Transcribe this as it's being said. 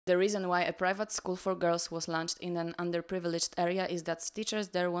The reason why a private school for girls was launched in an underprivileged area is that teachers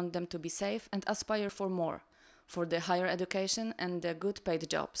there want them to be safe and aspire for more, for the higher education and the good paid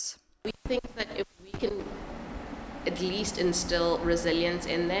jobs. We think that if we can at least instill resilience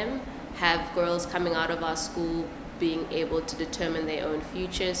in them, have girls coming out of our school being able to determine their own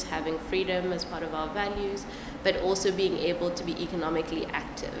futures, having freedom as part of our values, but also being able to be economically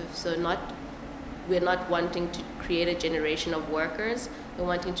active. So we're not wanting to create a generation of workers, we're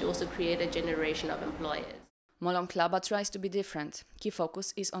wanting to also create a generation of employers. Molo Mhlaba tries to be different. Key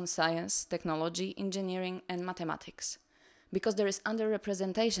focus is on science, technology, engineering and mathematics, because there is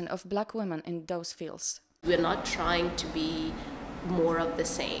underrepresentation of black women in those fields. We're not trying to be more of the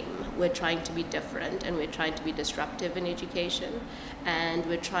same. We're trying to be different, and we're trying to be disruptive in education, and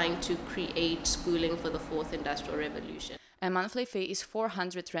we're trying to create schooling for the fourth industrial revolution. A monthly fee is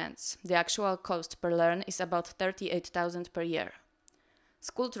 400 rands. The actual cost per learn is about 38,000 per year.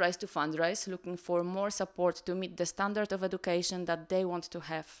 School tries to fundraise, looking for more support to meet the standard of education that they want to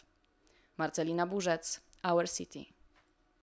have. Marcelina Burzec, Our City.